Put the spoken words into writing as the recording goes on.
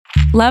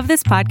Love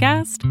this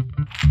podcast?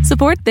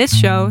 Support this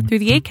show through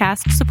the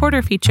Acast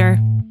supporter feature.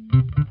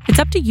 It's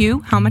up to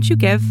you how much you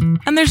give,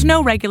 and there's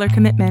no regular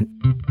commitment.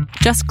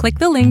 Just click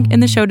the link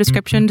in the show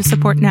description to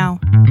support now.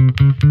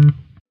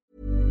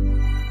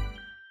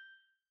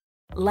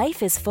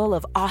 Life is full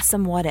of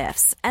awesome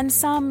what-ifs, and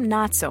some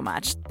not so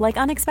much, like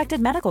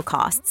unexpected medical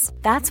costs.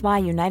 That's why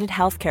United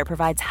Healthcare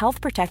provides Health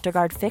Protector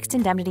Guard fixed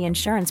indemnity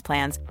insurance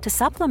plans to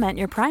supplement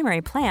your primary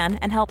plan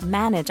and help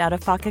manage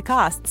out-of-pocket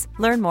costs.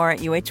 Learn more at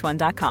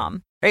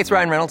uh1.com. Hey, it's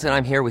Ryan Reynolds, and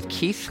I'm here with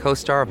Keith,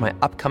 co-star of my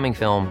upcoming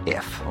film,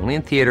 If, only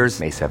in theaters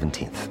May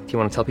 17th. Do you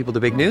want to tell people the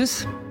big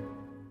news?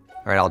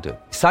 All right, I'll do it.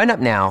 Sign up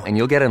now and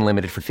you'll get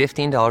unlimited for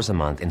 $15 a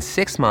month and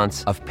 6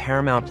 months of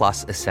Paramount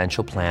Plus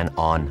Essential Plan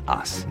on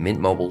us.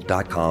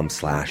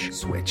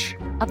 MintMobile.com/switch.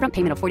 Upfront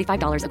payment of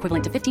 $45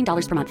 equivalent to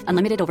 $15 per month.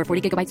 Unlimited over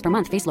 40 gigabytes per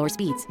month. Face lower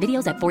speeds.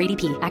 Videos at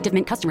 480p. Active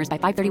Mint customers by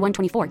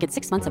 531.24 get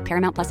 6 months of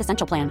Paramount Plus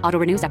Essential Plan. Auto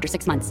renews after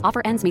 6 months.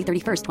 Offer ends May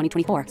 31st,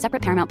 2024.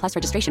 Separate Paramount Plus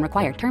registration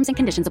required. Terms and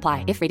conditions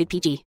apply if rated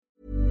PG.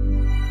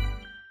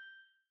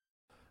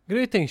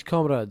 Greetings,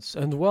 comrades,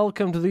 and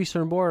welcome to the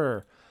Eastern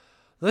Border.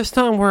 This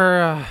time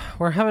we're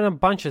having a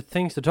bunch of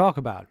things to talk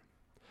about.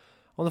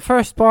 On the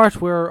first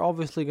part, we're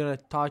obviously going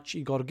to touch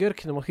Igor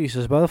Girkin and what he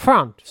says about the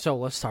front. So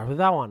let's start with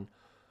that one.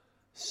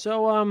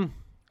 So,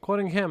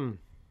 quoting him,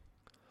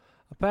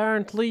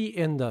 apparently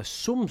in the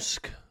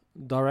Sumsk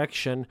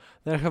direction,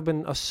 there have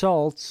been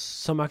assaults,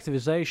 some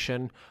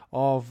activization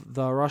of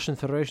the Russian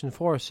Federation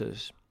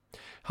forces.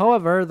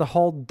 However, the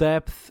whole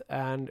depth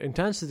and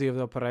intensity of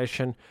the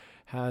operation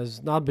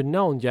has not been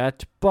known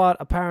yet, but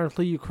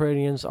apparently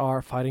Ukrainians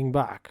are fighting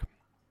back.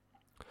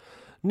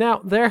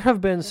 Now, there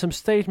have been some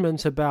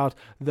statements about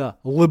the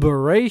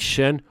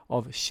liberation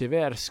of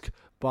Seversk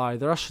by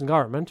the Russian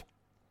government,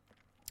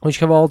 which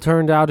have all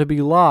turned out to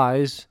be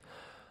lies,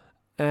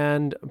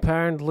 and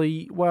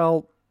apparently,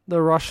 well,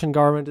 the Russian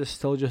government is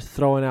still just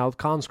throwing out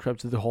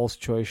conscripts to the whole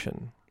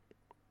situation.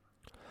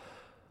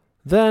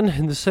 Then,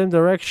 in the same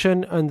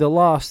direction, in the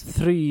last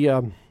three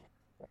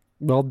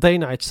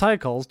day-night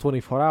cycles,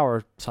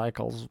 24-hour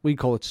cycles. We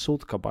call it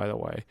sutka, by the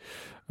way.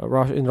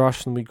 In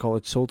Russian, we call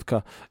it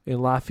sutka. In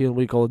Latvian,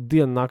 we call it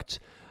diennakts.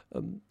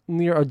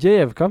 Near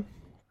Adeyevka,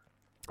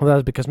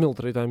 that's because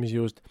military time is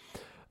used,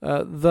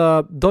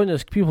 the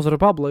Donetsk People's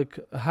Republic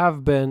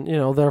have been,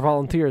 their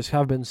volunteers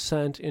have been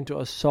sent into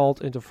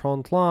assault into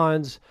front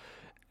lines.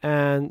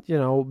 And,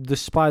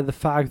 despite the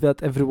fact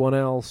that everyone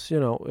else,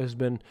 has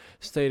been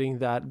stating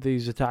that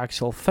these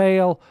attacks will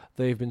fail,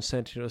 they've been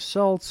sent into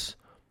assaults,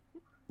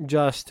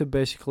 just to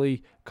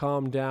basically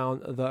calm down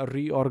the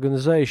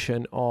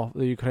reorganization of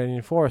the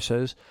Ukrainian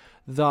forces,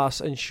 thus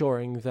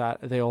ensuring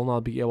that they will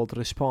not be able to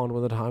respond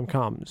when the time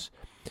comes.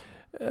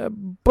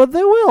 But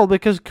they will,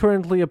 because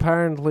currently,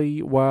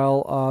 apparently,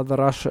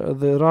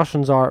 the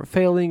Russians are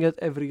failing at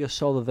every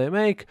assault that they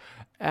make,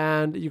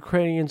 and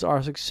Ukrainians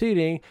are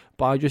succeeding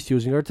by just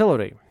using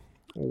artillery.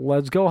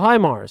 Let's go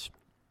HIMARS.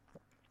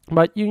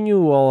 But you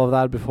knew all of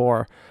that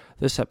before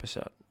this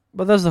episode.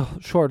 But that's the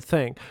short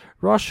thing.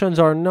 Russians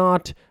are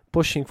not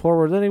pushing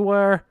forward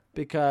anywhere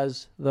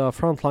because the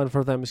front line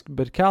for them is a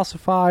bit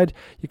calcified.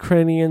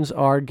 Ukrainians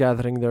are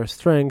gathering their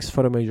strengths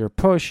for a major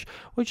push,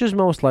 which is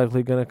most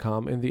likely going to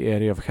come in the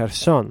area of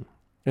Kherson,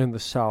 in the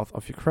south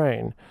of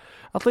Ukraine.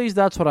 At least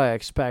that's what I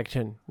expect,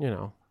 and,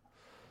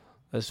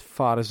 as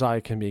far as I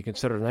can be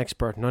considered an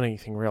expert in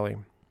anything, really.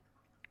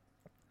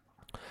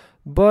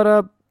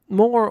 But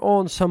more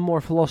on some more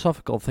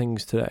philosophical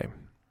things today.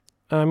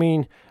 I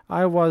mean,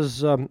 I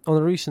was on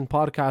a recent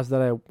podcast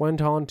that I went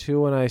on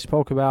to and I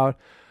spoke about,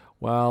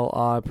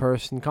 a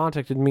person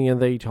contacted me and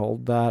they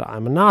told that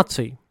I'm a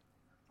Nazi.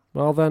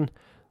 Well then,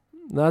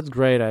 that's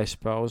great, I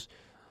suppose.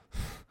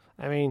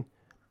 I mean,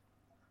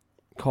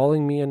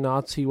 calling me a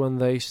Nazi when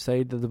they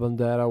say that the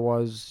Bandera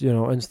was,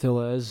 and still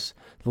is,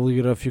 the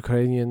leader of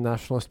Ukrainian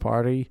Nationalist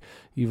Party,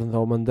 even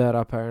though Bandera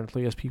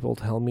apparently, as people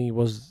tell me,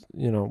 was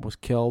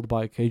killed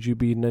by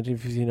KGB in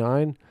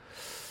 1959.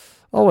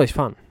 Always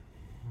fun.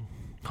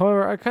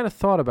 However, I kind of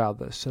thought about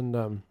this, and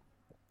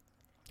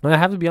I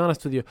have to be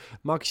honest with you.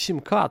 Maxim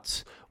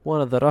Katz, one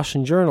of the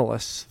Russian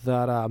journalists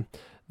that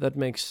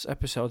makes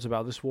episodes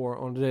about this war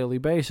on a daily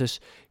basis,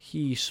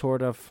 he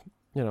sort of,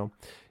 kind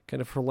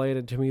of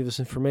related to me this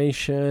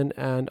information,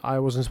 and I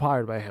was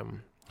inspired by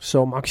him.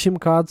 So Maxim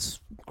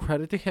Katz,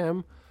 credit to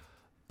him,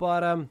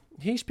 but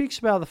he speaks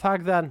about the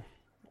fact that,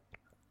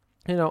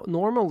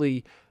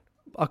 normally,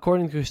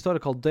 according to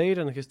historical data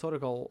and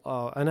historical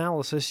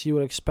analysis, you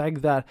would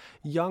expect that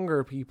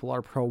younger people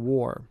are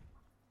pro-war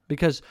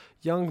because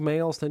young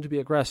males tend to be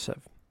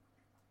aggressive.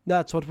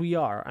 That's what we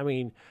are. I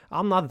mean,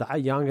 I'm not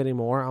that young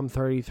anymore. I'm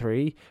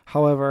 33.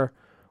 However,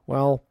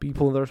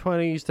 people in their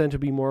 20s tend to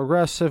be more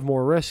aggressive,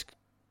 more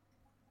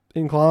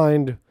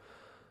risk-inclined.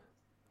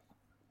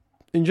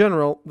 In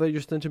general, they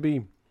just tend to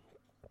be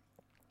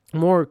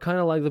more kind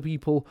of like the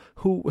people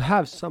who don't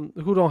have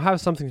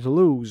something to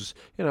lose,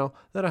 they don't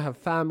have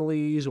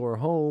families or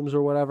homes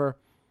or whatever,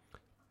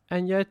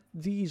 and yet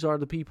these are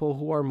the people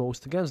who are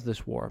most against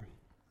this war.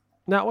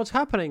 Now, what's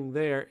happening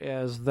there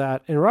is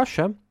that in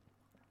Russia,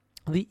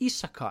 the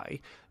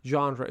isekai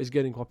genre is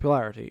getting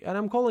popularity. And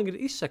I'm calling it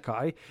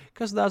isekai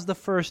because that's the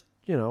first,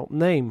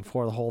 name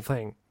for the whole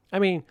thing. I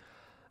mean,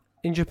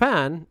 in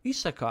Japan,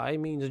 isekai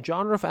means a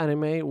genre of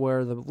anime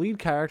where the lead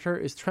character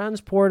is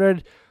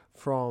transported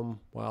from,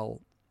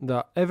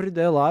 the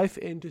everyday life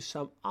into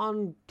some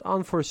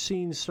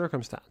unforeseen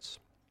circumstance.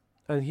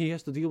 And he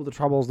has to deal with the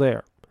troubles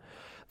there.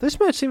 This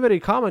might seem very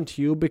common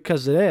to you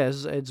because it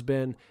is. It's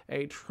been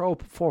a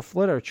trope for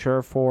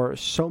literature for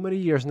so many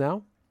years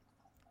now.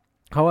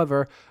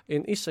 However,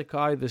 in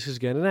isekai, this is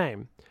getting a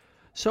name.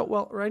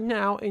 So, right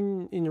now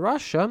in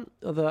Russia,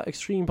 the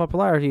extreme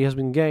popularity has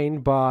been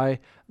gained by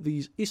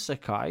these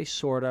isekai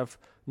sort of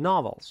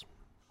novels.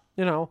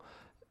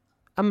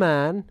 A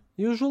man,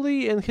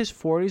 usually in his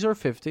 40s or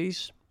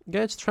 50s,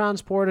 gets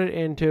transported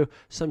into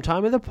some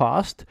time in the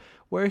past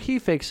where he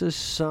fixes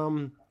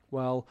some,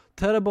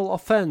 terrible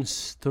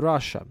offense to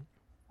Russia.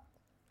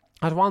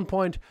 At one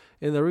point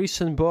in the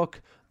recent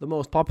book, the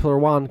most popular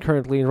one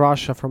currently in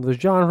Russia from this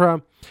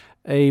genre,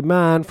 a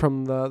man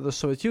from the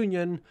Soviet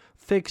Union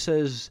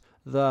fixes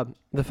the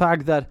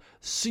fact that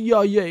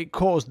CIA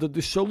caused the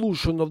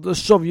dissolution of the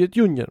Soviet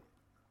Union.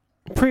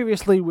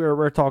 Previously, we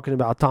were talking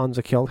about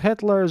Tanza killed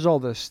Hitlers, all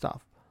this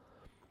stuff.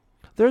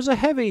 There's a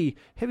heavy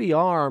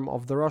arm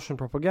of the Russian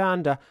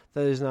propaganda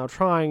that is now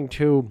trying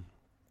to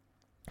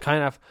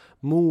kind of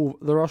move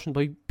the Russian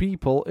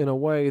people in a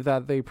way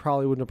that they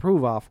probably wouldn't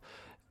approve of.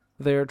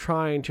 They're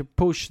trying to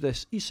push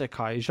this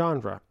isekai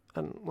genre.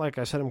 And like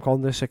I said, I'm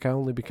calling this isekai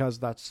only because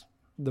that's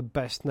the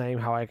best name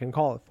how I can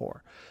call it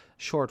for.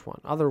 Short one.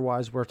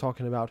 Otherwise, we're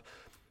talking about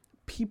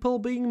people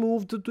being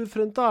moved to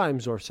different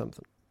times or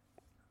something.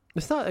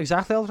 It's not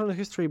exactly alternate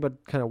history,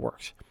 but kind of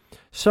works.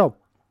 So,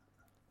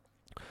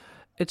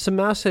 it's a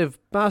massive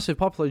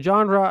popular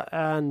genre,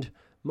 and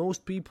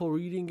most people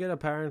reading it,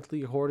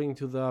 apparently, according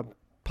to the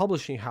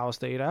publishing house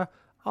data,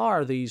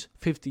 are these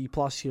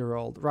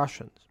 50-plus-year-old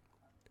Russians.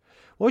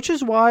 Which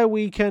is why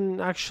we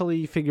can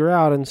actually figure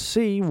out and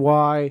see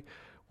why,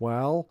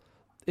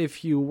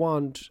 if you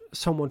want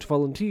someone to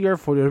volunteer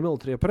for your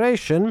military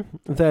operation,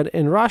 then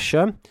in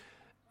Russia,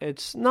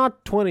 it's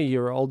not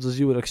 20-year-olds as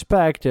you would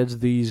expect, it's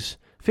these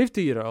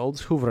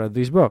 50-year-olds who've read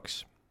these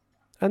books.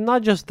 And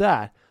not just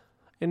that.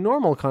 In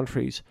normal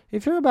countries,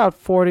 if you're about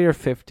 40 or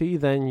 50,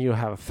 then you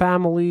have a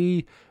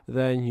family,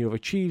 then you've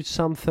achieved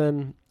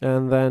something,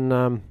 and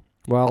then,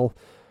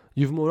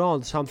 you've moved on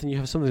to something, you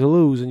have something to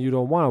lose, and you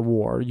don't want a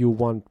war, you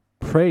want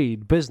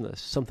trade, business,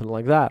 something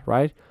like that,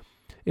 right?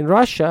 In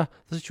Russia,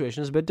 the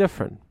situation is a bit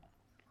different.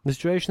 The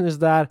situation is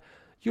that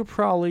you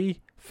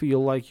probably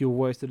feel like you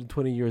wasted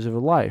 20 years of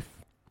your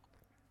life.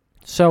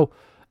 So,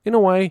 in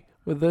a way,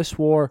 with this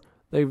war,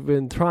 they've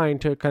been trying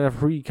to kind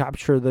of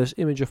recapture this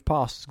image of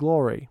past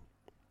glory.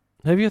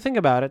 If you think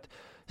about it,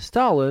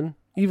 Stalin,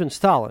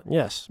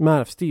 yes,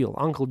 Man of Steel,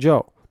 Uncle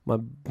Joe, my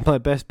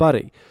best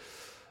buddy,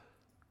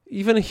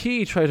 even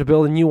he tried to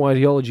build a new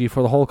ideology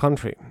for the whole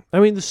country. I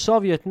mean, the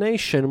Soviet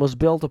nation was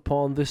built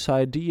upon this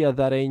idea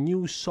that a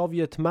new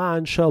Soviet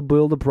man shall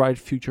build a bright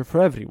future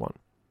for everyone.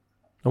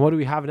 And what do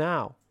we have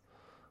now?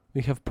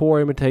 We have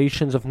poor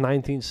imitations of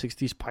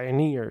 1960s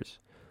pioneers.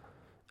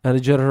 And a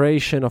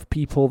generation of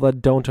people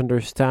that don't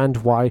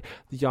understand why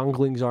the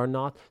younglings are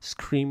not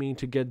screaming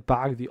to get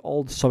back the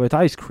old Soviet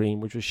ice cream,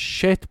 which was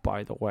shit,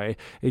 by the way.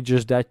 It's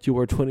just that you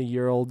were 20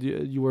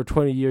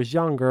 years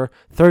younger,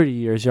 30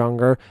 years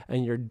younger,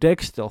 and your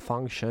dick still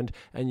functioned,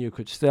 and you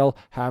could still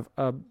have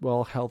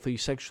healthy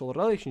sexual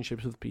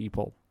relationships with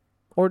people.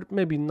 Or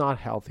maybe not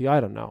healthy, I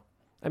don't know.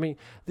 I mean,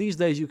 these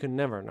days you can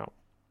never know.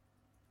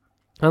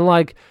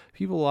 And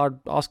people are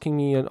asking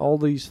me and all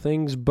these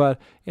things, but,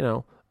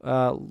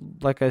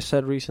 like I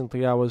said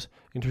recently, I was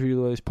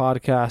interviewed on this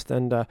podcast,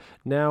 and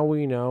now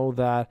we know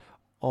that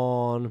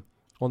on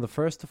the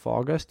 1st of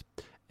August,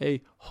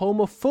 a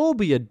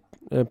homophobia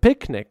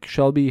picnic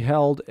shall be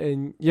held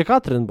in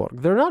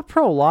Yekaterinburg. They're not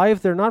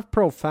pro-life, they're not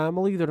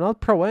pro-family, they're not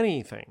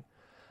pro-anything.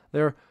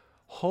 They're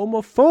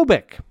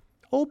homophobic,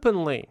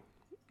 openly.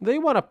 They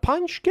want to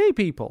punch gay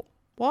people.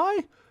 Why?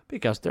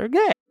 Because they're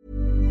gay.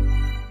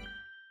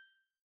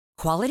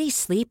 Quality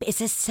sleep is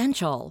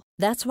essential.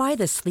 That's why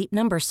the Sleep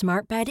Number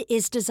Smart Bed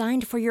is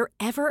designed for your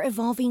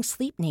ever-evolving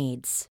sleep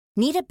needs.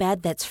 Need a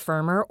bed that's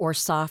firmer or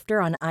softer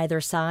on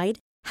either side?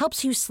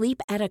 Helps you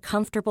sleep at a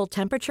comfortable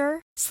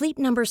temperature? Sleep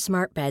Number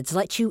Smart Beds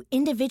let you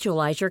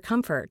individualize your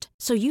comfort,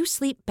 so you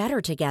sleep better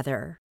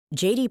together.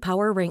 J.D.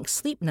 Power ranks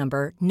Sleep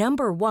Number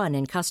number 1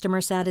 in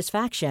customer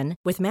satisfaction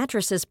with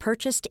mattresses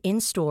purchased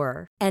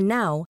in-store. And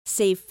now,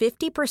 save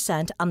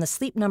 50% on the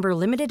Sleep Number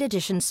Limited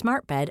Edition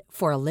Smart Bed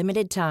for a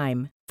limited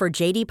time. For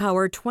J.D.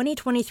 Power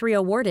 2023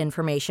 award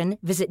information,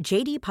 visit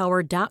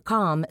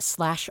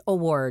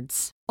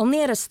jdpower.com/awards.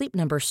 Only at a Sleep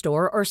Number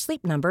store or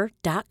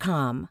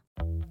sleepnumber.com.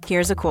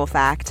 Here's a cool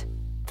fact.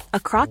 A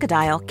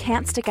crocodile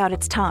can't stick out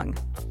its tongue.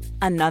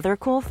 Another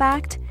cool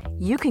fact,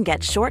 you can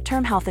get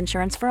short-term health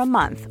insurance for a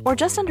month or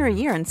just under a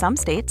year in some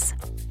states.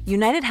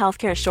 United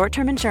Healthcare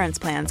short-term insurance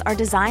plans are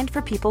designed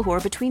for people who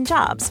are between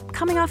jobs,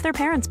 coming off their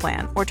parents'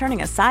 plan, or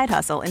turning a side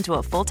hustle into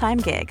a full-time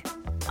gig.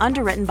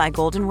 Underwritten by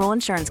Golden Rule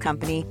Insurance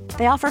Company,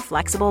 they offer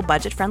flexible,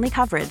 budget-friendly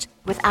coverage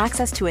with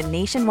access to a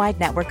nationwide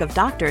network of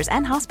doctors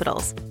and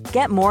hospitals.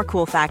 Get more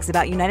cool facts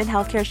about United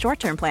Healthcare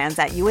short-term plans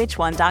at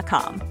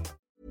uh1.com.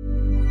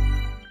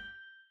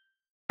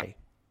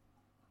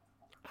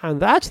 And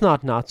that's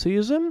not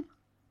Nazism.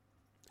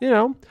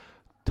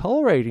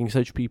 Tolerating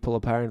such people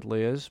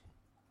apparently is.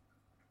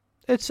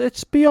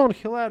 It's beyond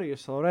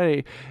hilarious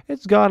already.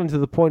 It's gotten to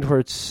the point where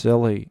it's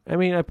silly. I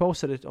mean, I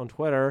posted it on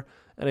Twitter,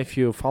 and if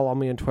you follow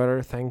me on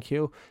Twitter, thank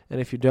you.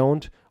 And if you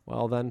don't,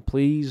 well then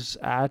please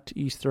at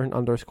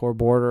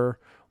Eastern_border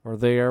or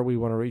there. We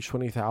want to reach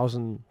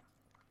 20,000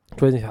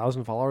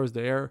 followers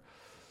there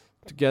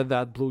to get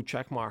that blue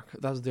check mark.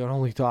 That's the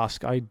only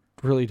task. I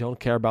really don't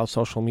care about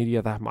social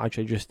media that much.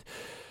 I just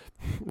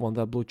want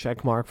that blue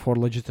check mark for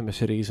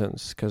legitimacy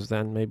reasons, because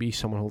then maybe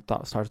someone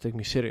will start to take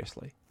me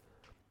seriously.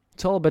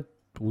 It's all a bit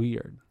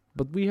weird.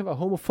 But we have a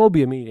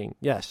homophobia meeting,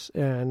 yes,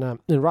 and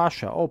in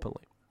Russia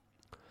openly.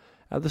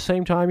 At the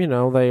same time,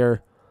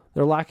 they're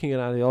lacking in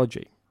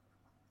ideology.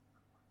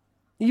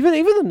 Even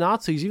the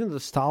Nazis, even the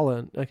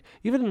Stalin,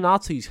 even the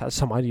Nazis had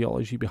some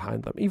ideology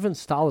behind them. Even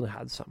Stalin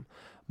had some.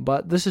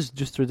 But this is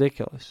just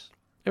ridiculous.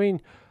 I mean,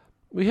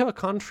 we have a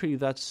country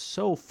that's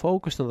so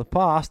focused on the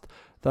past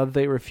that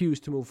they refuse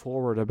to move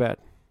forward a bit.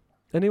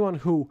 Anyone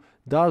who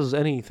does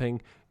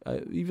anything,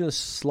 even a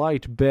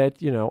slight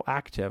bit,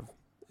 active,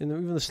 and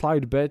even a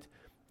slight bit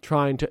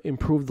trying to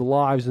improve the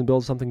lives and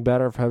build something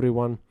better for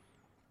everyone,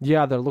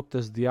 they're looked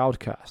as the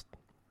outcast.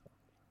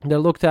 They're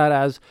looked at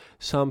as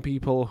some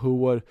people who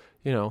would,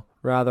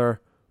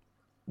 rather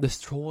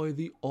destroy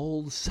the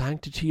old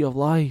sanctity of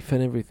life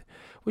and everything,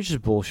 which is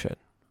bullshit.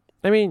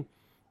 I mean,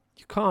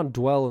 you can't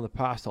dwell in the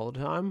past all the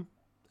time,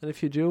 and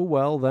if you do,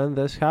 well, then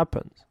this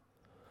happens.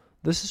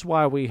 This is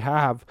why we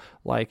have,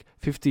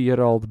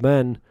 50-year-old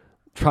men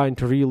trying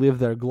to relive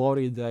their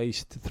glory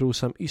days through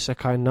some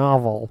isekai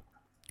novel,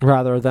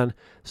 rather than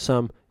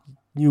some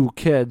new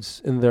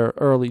kids in their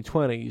early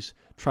 20s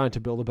trying to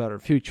build a better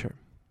future.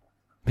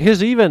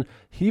 Because even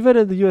in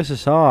the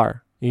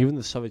USSR, even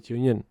the Soviet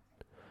Union,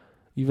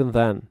 even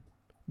then,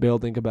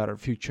 building a better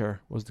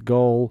future was the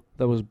goal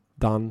that was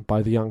done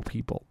by the young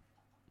people.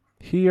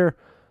 Here,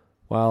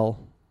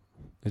 well,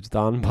 it's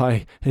done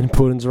in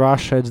Putin's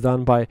Russia, it's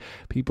done by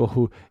people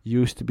who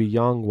used to be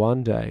young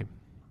one day.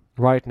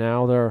 Right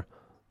now, they're,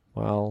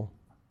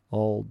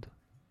 old.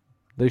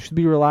 They should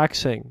be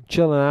relaxing,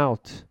 chilling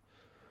out,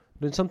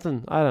 doing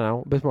something, I don't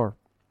know, a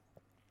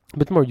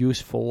bit more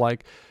useful,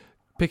 like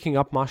picking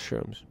up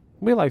mushrooms.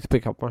 We like to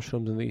pick up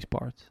mushrooms in these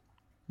parts,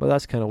 but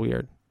that's kind of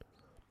weird.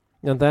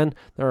 And then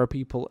there are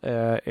people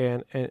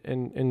in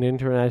the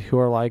internet who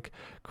are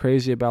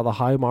crazy about the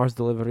HIMARS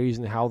deliveries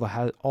and how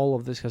all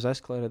of this has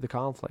escalated the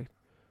conflict.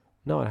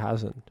 No, it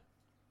hasn't.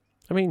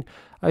 I mean,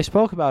 I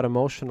spoke about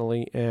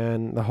emotionally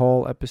in the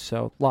whole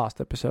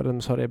last episode.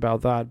 I'm sorry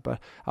about that, but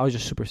I was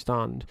just super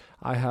stunned.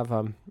 I have,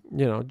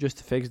 just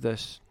to fix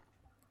this,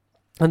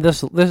 and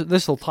this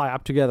will tie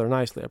up together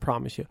nicely, I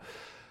promise you.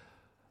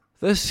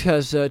 This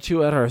has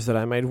two errors that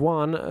I made.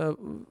 One,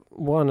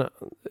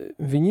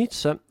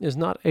 Vinnytsia is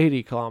not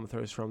 80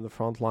 kilometers from the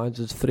front lines,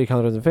 it's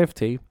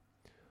 350.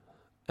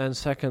 And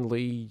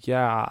secondly,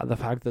 the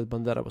fact that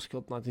Bandera was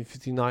killed in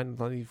 1959 and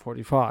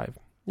 1945.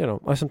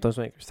 I sometimes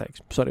make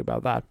mistakes. Sorry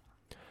about that.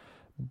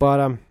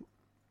 But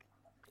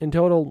in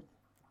total,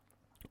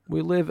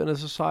 we live in a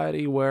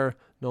society where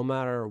no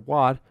matter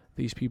what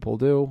these people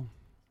do,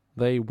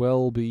 they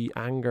will be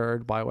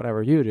angered by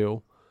whatever you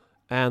do,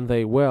 and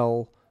they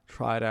will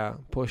try to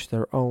push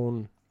their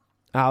own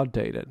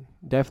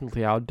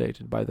definitely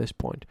outdated by this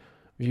point,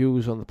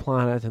 views on the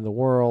planet and the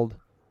world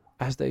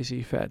as they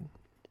see fit.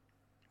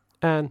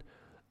 And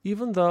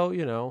even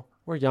though,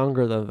 we're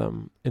younger than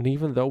them, and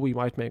even though we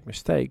might make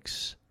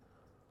mistakes,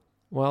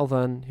 well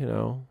then,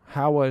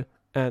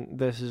 and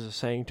this is a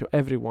saying to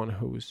everyone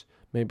who's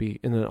maybe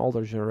in an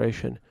older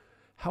generation,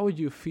 how would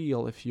you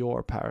feel if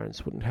your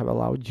parents wouldn't have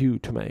allowed you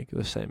to make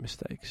the same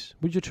mistakes?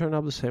 Would you turn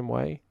up the same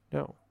way?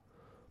 No.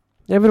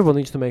 Everyone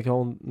needs to make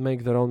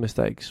their own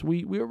mistakes.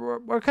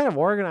 We're kind of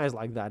organized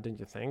like that, don't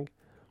you think?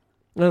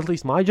 And at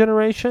least my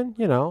generation,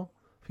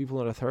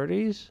 people in their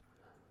 30s,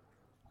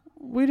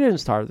 we didn't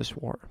start this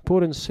war.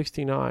 Putin's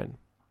 69.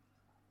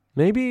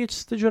 Maybe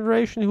it's the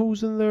generation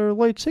who's in their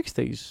late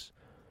 60s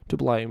to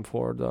blame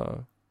for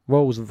the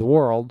woes of the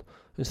world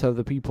instead of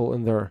the people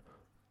in their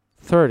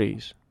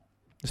 30s,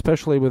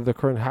 especially with the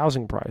current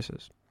housing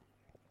prices.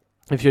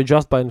 If you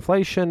adjust by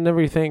inflation and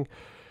everything,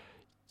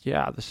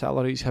 the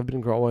salaries have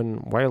been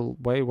growing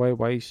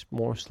way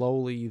more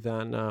slowly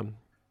than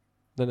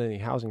any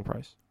housing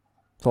price.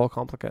 It's all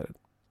complicated.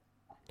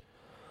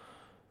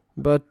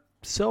 But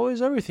so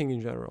is everything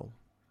in general.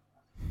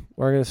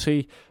 We're going to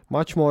see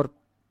much more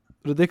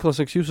ridiculous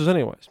excuses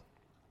anyways.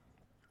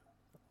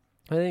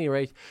 At any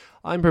rate,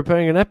 I'm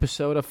preparing an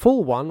episode, a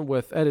full one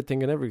with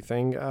editing and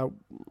everything.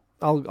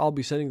 I'll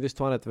be sending this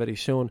to Annette very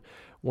soon,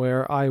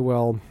 where I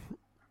will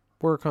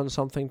work on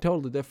something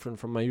totally different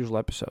from my usual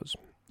episodes.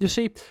 You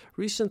see,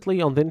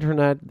 recently on the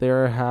internet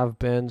there have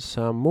been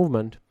some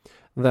movement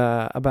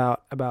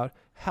about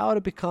how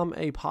to become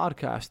a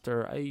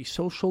podcaster, a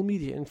social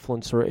media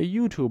influencer, a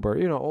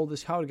YouTuber, all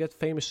this, how to get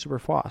famous super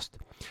fast.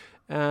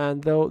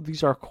 And though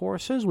these are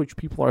courses which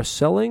people are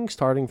selling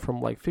starting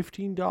from like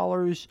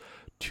 $15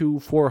 to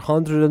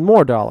 $400 and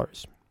more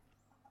dollars.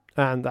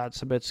 And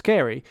that's a bit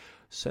scary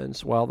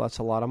since, well, that's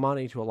a lot of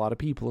money to a lot of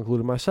people,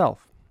 including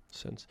myself.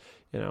 Since,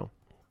 I'm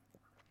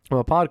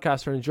a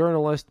podcaster and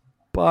journalist,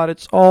 but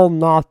it's all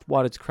not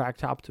what it's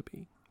cracked up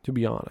to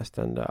be honest.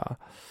 And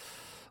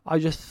I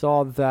just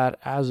thought that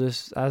as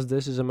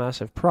this is a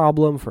massive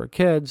problem for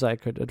kids, I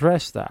could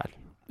address that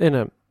in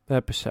an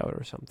episode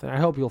or something. I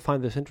hope you'll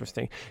find this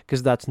interesting,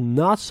 because that's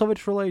not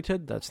Soviet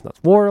related, that's not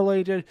war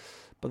related,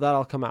 but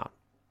that'll come out.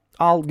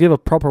 I'll give a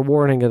proper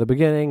warning at the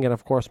beginning, and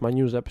of course my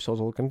news episodes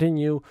will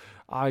continue.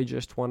 I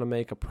just want to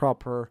make a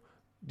proper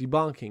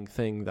debunking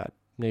thing that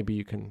maybe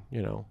you can,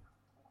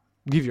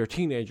 give your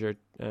teenager,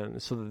 and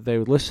so that they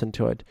would listen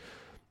to it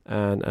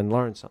and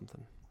learn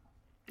something.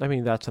 I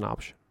mean, that's an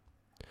option.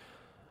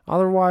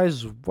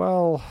 Otherwise,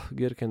 well,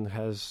 Girkin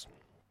has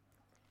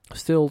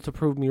still to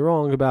prove me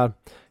wrong about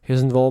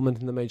his involvement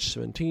in the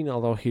MH17,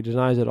 although he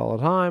denies it all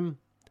the time.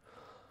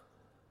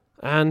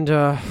 And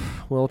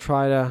we'll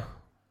try to,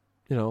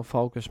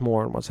 focus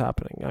more on what's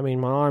happening. I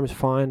mean, my arm's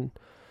fine.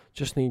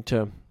 Just need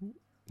to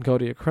go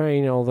to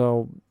Ukraine,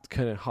 although it's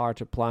kind of hard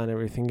to plan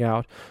everything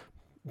out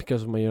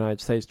because of my United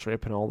States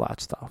trip and all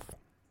that stuff.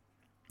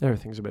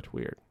 Everything's a bit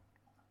weird.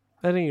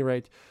 At any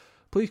rate,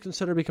 please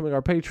consider becoming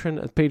our patron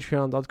at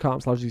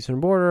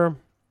patreon.com/easternborder.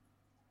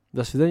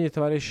 До свидания,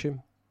 товарищи.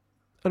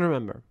 And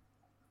remember,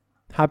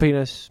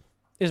 happiness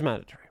is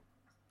mandatory.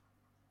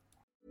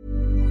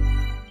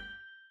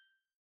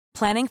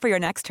 Planning for your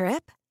next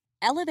trip?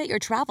 Elevate your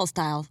travel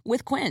style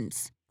with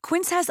Quince.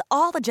 Quince has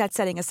all the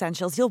jet-setting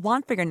essentials you'll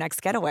want for your next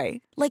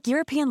getaway, like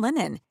European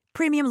linen,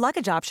 premium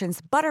luggage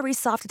options, buttery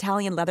soft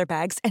Italian leather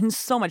bags, and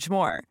so much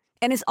more.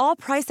 And is all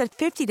priced at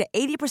 50 to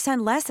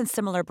 80% less than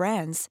similar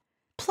brands.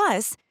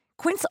 Plus,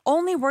 Quince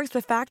only works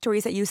with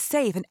factories that use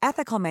safe and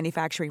ethical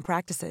manufacturing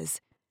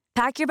practices.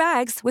 Pack your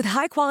bags with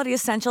high-quality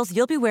essentials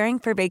you'll be wearing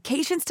for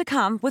vacations to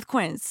come with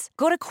Quince.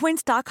 Go to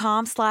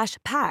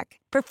quince.com/pack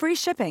for free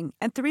shipping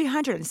and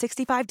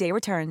 365-day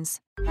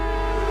returns.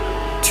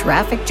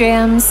 Traffic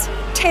jams,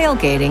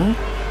 tailgating,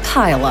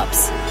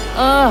 pile-ups.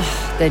 Ugh,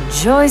 the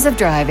joys of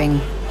driving.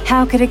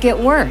 How could it get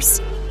worse?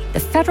 The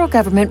federal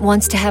government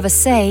wants to have a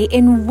say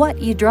in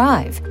what you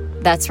drive.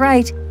 That's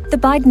right. The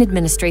Biden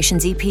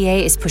administration's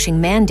EPA is pushing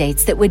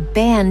mandates that would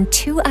ban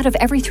 2 out of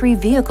every 3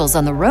 vehicles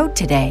on the road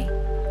today.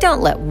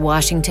 Don't let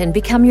Washington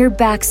become your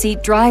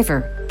backseat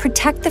driver.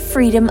 Protect the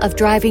freedom of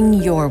driving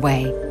your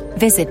way.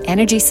 Visit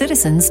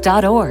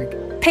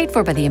EnergyCitizens.org. Paid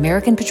for by the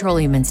American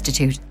Petroleum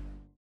Institute.